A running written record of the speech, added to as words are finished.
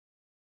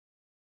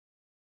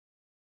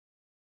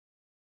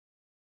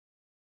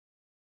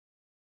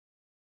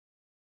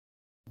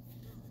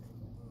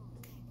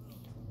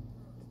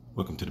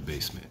Welcome to the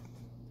Base-Ment.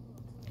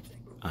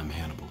 I'm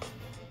Hannibal.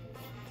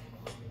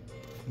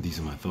 These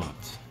are my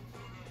thoughts.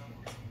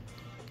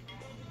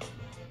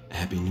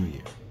 Happy New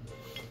Year.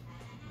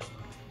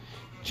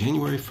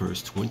 January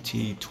 1st,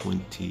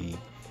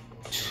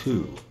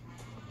 2022.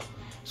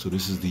 So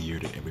this is the year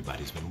that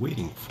everybody's been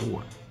waiting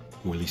for,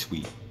 or at least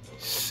we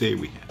say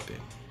we have been.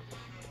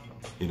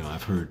 You know,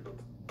 I've heard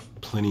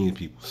plenty of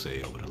people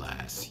say over the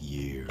last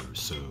year or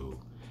so,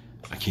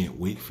 I can't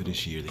wait for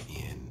this year to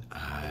end.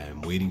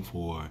 I'm waiting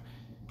for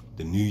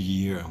the new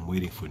year. I'm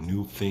waiting for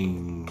new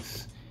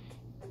things.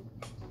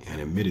 And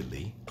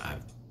admittedly,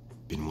 I've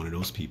been one of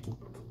those people.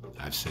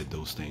 I've said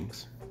those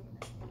things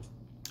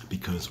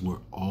because we're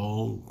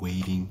all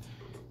waiting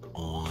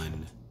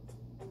on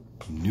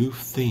new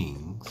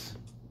things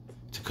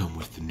to come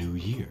with the new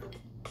year.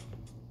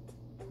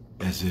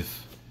 As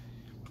if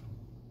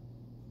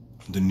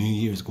the new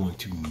year is going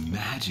to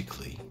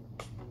magically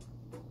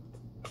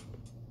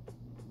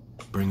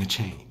bring a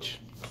change.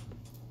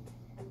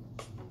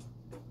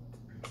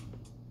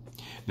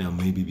 Now,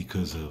 maybe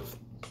because of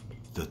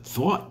the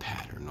thought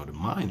pattern or the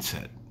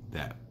mindset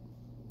that,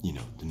 you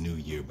know, the new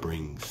year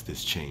brings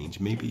this change,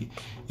 maybe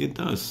it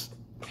does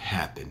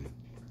happen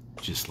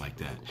just like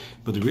that.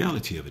 But the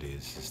reality of it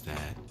is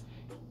that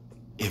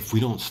if we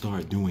don't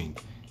start doing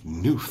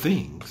new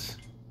things,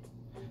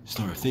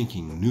 start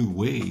thinking new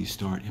ways,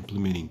 start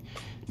implementing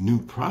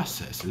new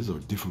processes or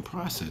different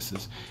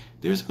processes,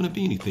 there's going to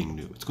be anything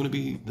new. It's going to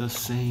be the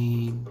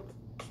same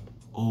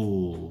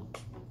old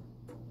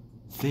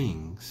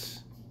things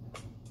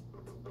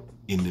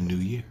in the new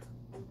year.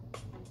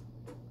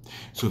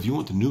 So if you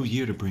want the new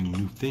year to bring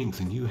new things,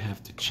 then you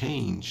have to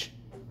change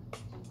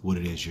what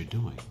it is you're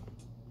doing.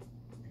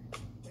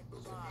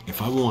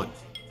 If I want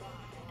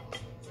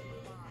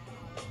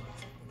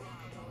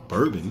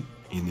bourbon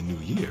in the new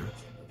year,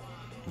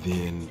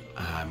 then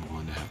I'm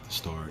going to have to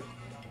start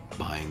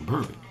buying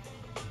bourbon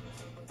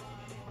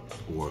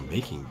or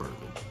making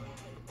bourbon,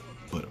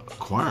 but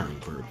acquiring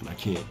bourbon. I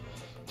can't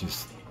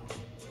just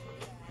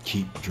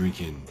keep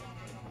drinking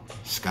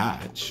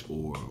scotch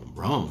or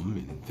rum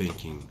and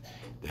thinking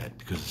that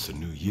because it's a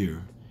new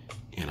year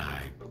and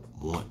I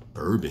want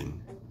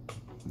bourbon,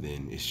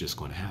 then it's just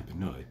going to happen.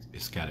 No,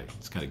 it's gotta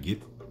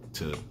get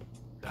to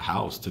the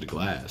house, to the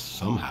glass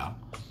somehow.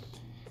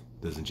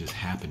 It doesn't just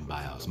happen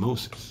by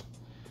osmosis.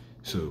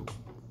 So,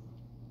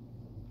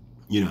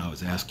 you know, I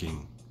asked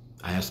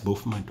both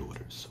of my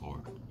daughters,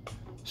 or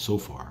so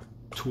far,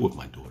 two of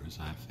my daughters,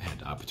 I've had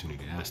the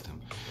opportunity to ask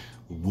them,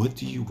 what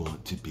do you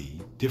want to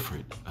be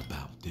different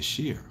about this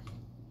year?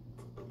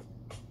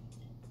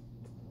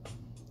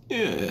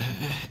 Yeah,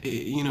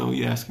 you know,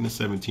 you're asking a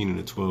 17 and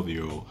a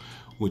 12-year-old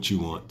what you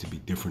want to be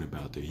different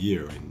about their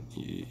year, and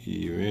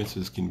your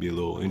answers can be a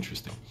little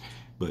interesting.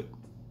 But,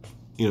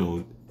 you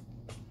know,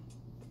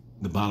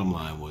 the bottom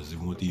line was they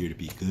want the year to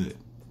be good.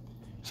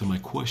 So my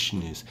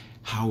question is,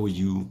 how do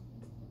you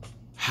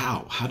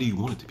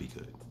want it to be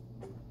good?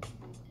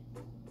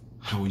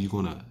 How are you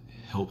going to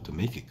help to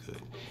make it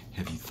good?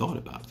 Have you thought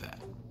about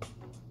that?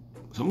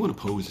 So I'm going to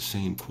pose the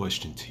same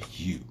question to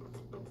you.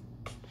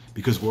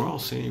 Because we're all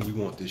saying we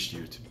want this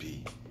year to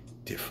be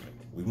different.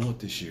 We want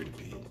this year to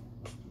be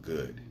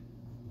good.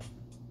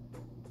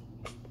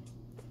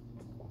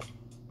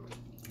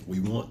 We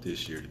want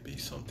this year to be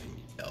something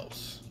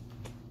else.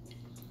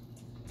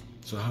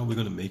 So how are we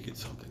going to make it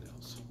something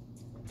else?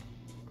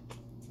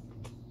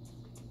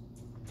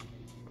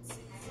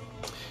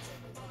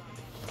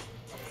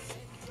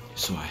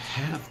 So I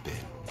have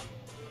been,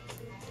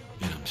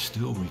 and I'm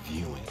still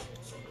reviewing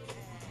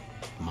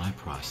my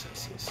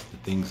processes, the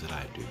things that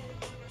I do,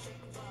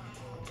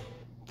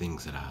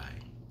 things that I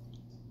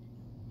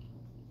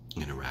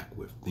interact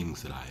with,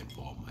 things that I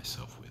involve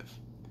myself with.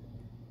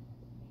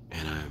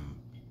 And I'm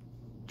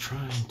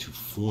trying to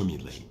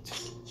formulate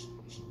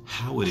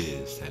how it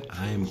is that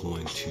I am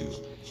going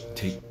to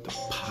take the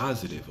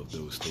positive of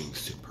those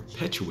things to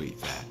perpetuate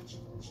that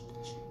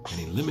and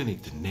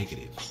eliminate the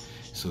negative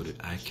so that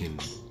I can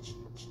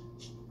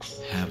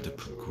have the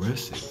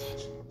progressive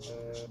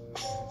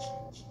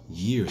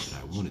year that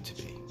I want it to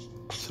be,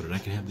 so that I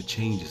can have the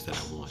changes that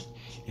I want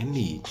and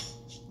need.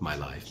 My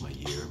life, my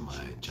year,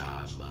 my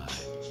job, my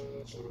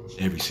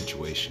every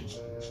situation.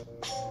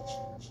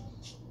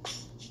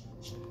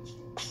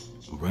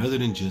 Rather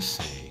than just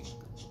saying,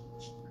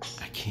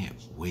 I can't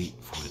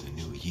wait for the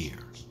new year,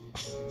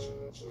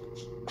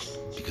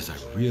 because I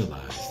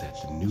realize that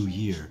the new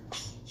year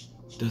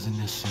doesn't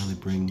necessarily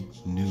bring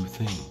new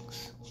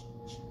things.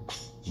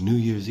 New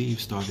Year's Eve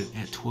started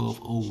at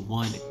 12:00,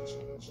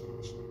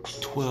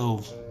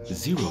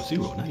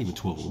 not even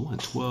 12:01,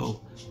 12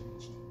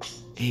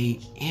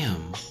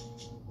 a.m.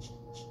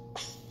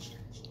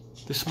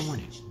 this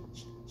morning.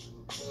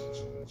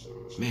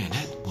 Man,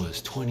 that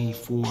was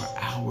 24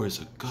 hours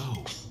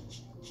ago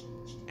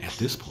at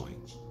this point,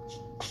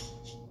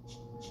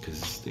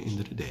 because it's the end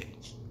of the day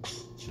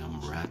and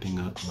I'm wrapping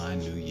up my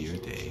New Year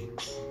day,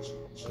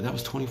 but that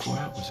was 24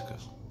 hours ago.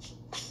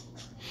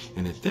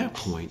 And at that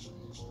point,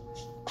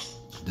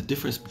 the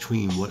difference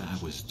between what I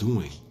was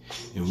doing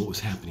and what was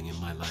happening in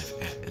my life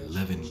at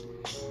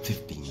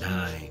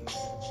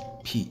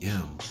 11:59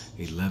 p.m.,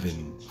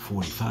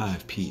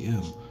 11:45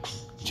 p.m.,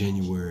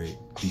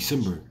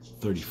 December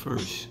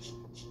 31st,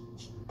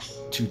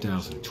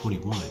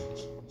 2021,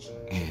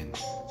 and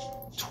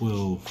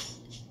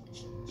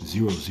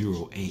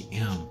 12:00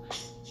 a.m.,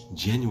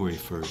 January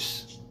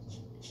 1st,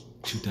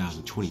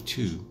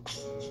 2022,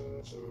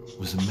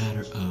 was a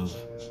matter of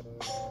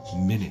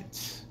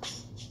minutes.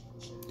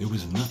 There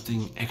was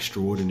nothing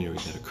extraordinary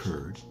that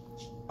occurred.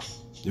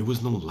 There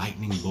was no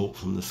lightning bolt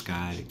from the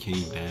sky that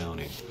came down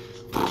and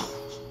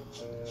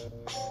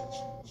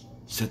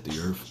set the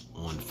earth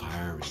on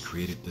fire and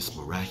created this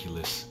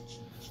miraculous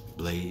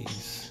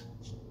blaze.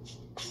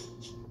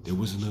 There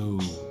was no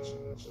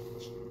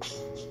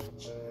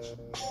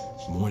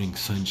morning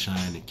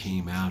sunshine that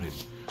came out and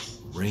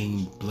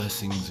rained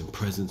blessings and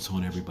presents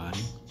on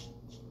everybody.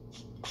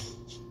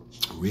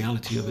 The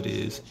reality of it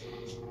is,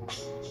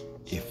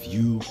 if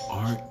you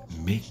aren't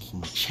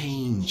making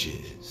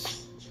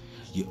changes,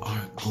 you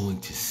aren't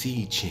going to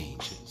see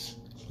changes.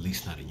 At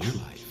least not in your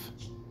life,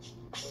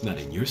 not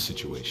in your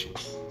situation,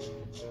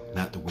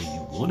 not the way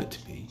you want it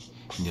to be.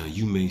 Now,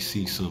 you may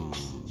see some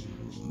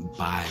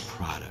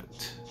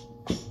byproduct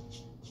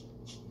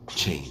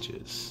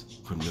changes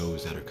from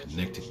those that are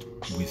connected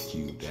with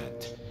you,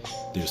 that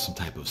there's some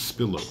type of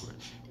spillover.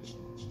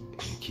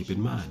 And keep in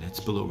mind, that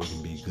spillover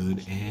can be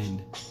good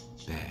and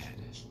bad.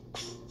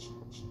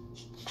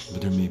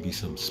 But there may be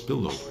some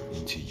spillover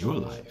into your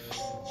life.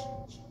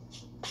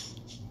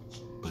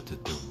 But the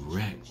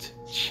direct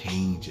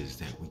changes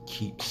that we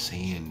keep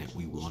saying that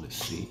we want to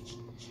see.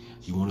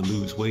 You want to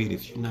lose weight,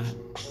 if you're not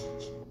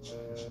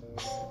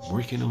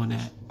working on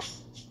that,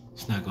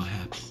 it's not going to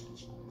happen.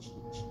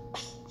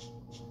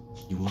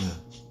 You want to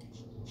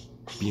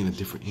be in a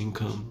different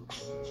income,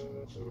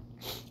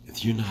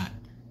 if you're not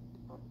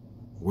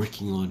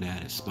working on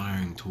that,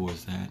 aspiring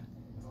towards that,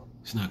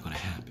 it's not going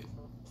to happen.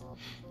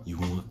 You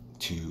want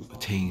to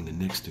attain the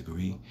next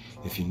degree,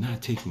 if you're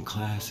not taking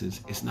classes,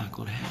 it's not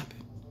going to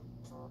happen.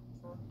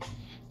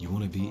 You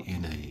want to be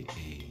in a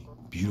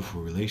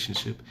beautiful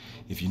relationship,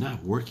 if you're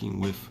not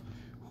working with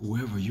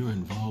whoever you're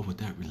involved with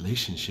that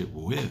relationship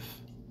with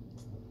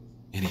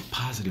in a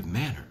positive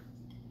manner,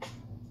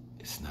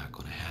 it's not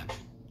going to happen.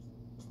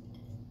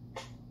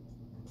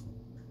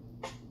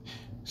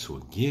 So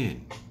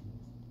again,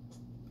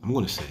 I'm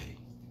going to say,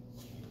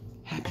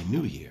 Happy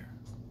New Year.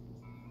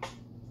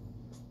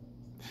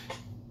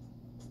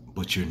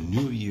 But your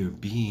New Year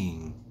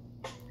being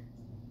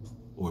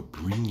or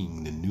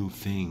bringing the new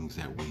things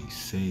that we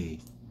say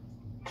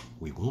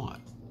we want.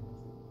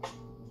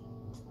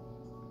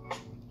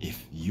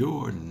 If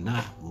you're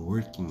not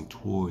working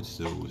towards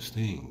those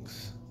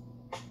things,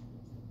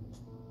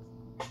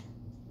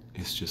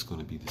 it's just going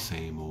to be the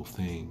same old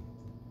thing,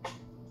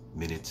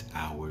 minutes,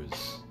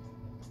 hours,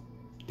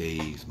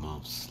 days,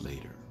 months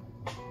later.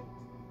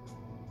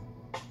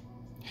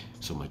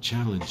 So my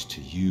challenge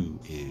to you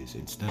is,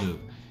 instead of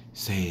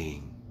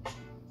saying,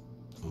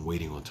 I'm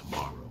waiting on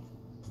tomorrow,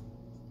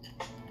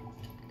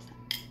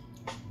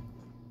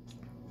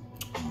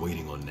 I'm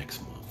waiting on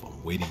next month,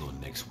 I'm waiting on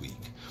next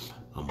week,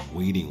 I'm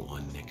waiting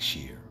on next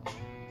year.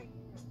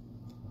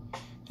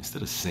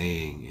 Instead of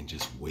saying and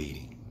just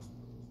waiting,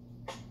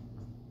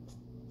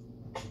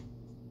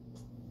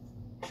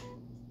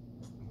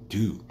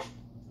 do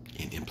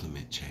and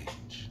implement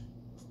change.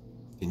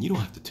 And you don't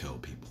have to tell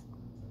people,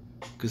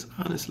 because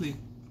honestly,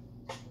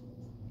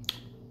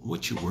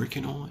 what you're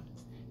working on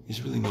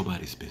is really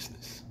nobody's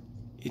business.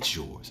 It's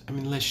yours. I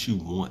mean, unless you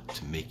want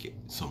to make it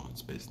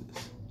someone's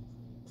business.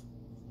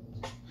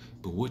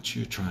 But what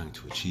you're trying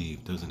to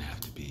achieve doesn't have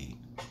to be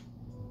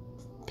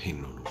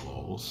painted on the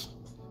walls,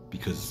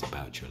 because it's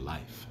about your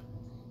life.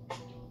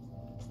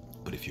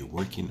 But if you're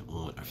working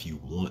on, or if you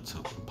want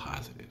something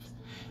positive,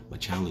 my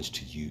challenge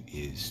to you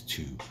is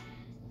to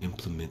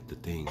implement the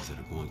things that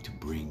are going to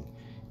bring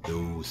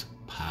those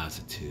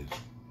positive,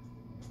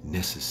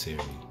 necessary,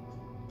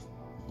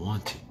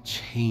 wanted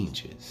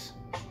changes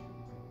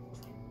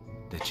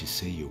that you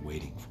say you're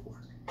waiting for.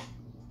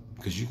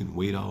 Because you can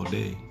wait all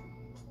day.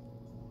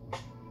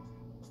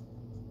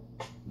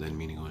 Doesn't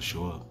mean you're going to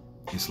show up.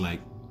 It's like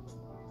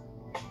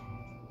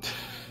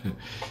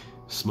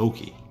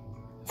Smokey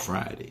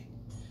Friday.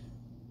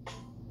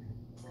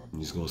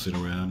 You're just going to sit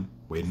around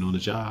waiting on the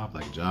job,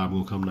 like a job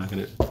going to come knocking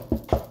it.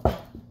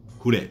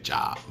 Who that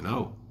job?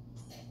 No.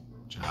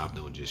 Job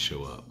don't just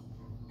show up.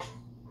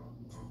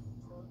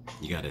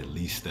 You got to at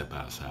least step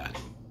outside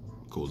and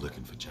go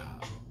looking for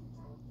job.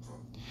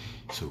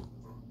 So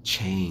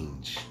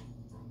change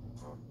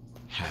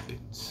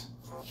happens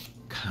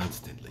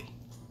constantly.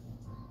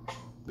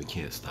 We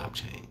can't stop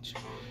change.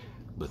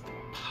 But the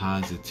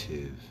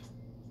positive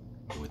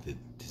or the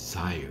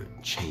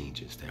desired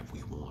changes that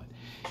we want,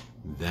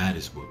 that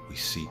is what we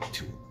seek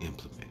to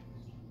implement.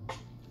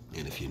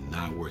 And if you're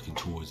not working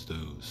towards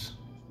those,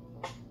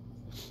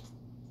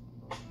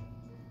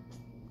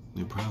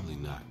 they're probably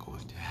not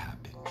going to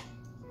happen.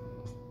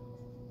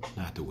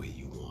 Not the way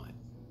you want.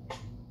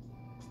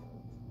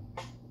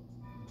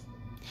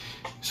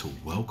 So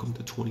welcome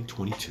to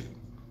 2022.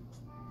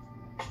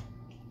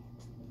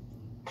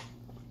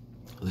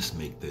 Let's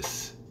make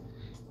this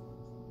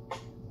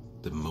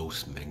the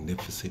most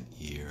magnificent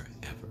year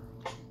ever.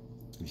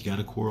 If you got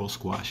a quarrel,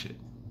 squash it.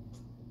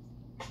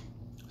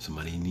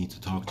 Somebody you need to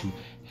talk to,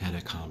 have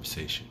that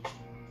conversation.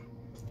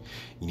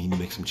 You need to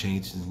make some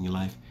changes in your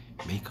life,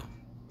 make them.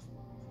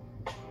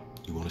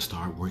 You want to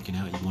start working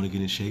out, you want to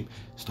get in shape,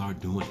 start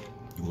doing it.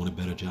 You want a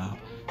better job,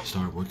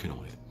 start working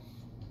on it.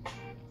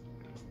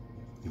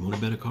 You want a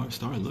better car,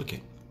 start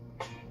looking.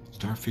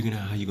 Start figuring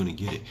out how you're going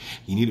to get it.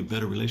 You need a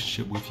better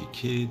relationship with your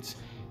kids,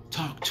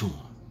 talk to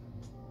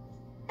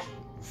them.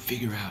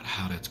 Figure out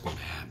how that's going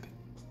to happen.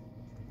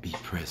 Be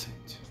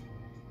present.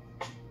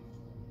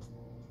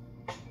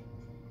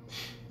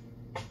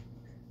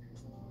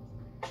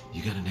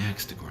 You got an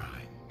axe to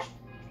grind.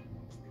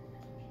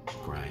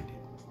 Grind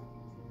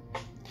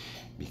it.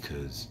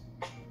 Because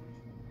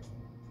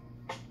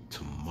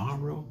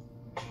tomorrow,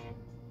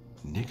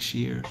 next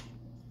year,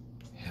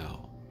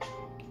 hell,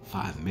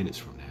 5 minutes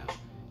from now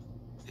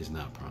is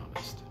not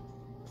promised.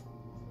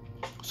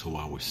 So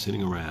while we're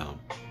sitting around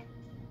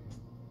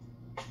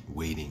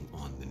waiting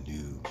on the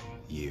new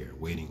year,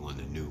 waiting on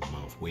the new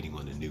month, waiting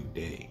on the new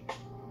day,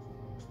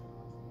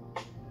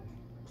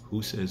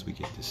 who says we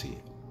get to see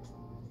it?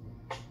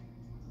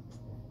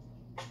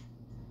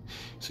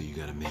 So you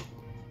got to make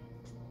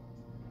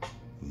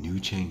new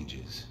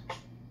changes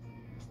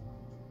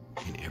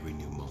in every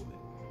new moment.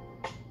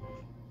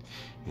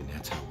 And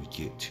that's how we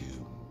get to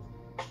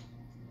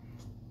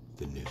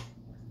the new.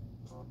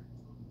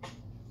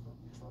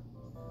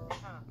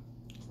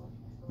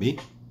 Me?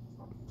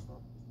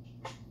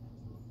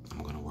 I'm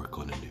going to work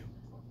on the new.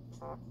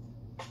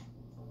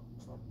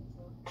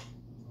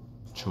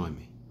 Join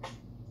me.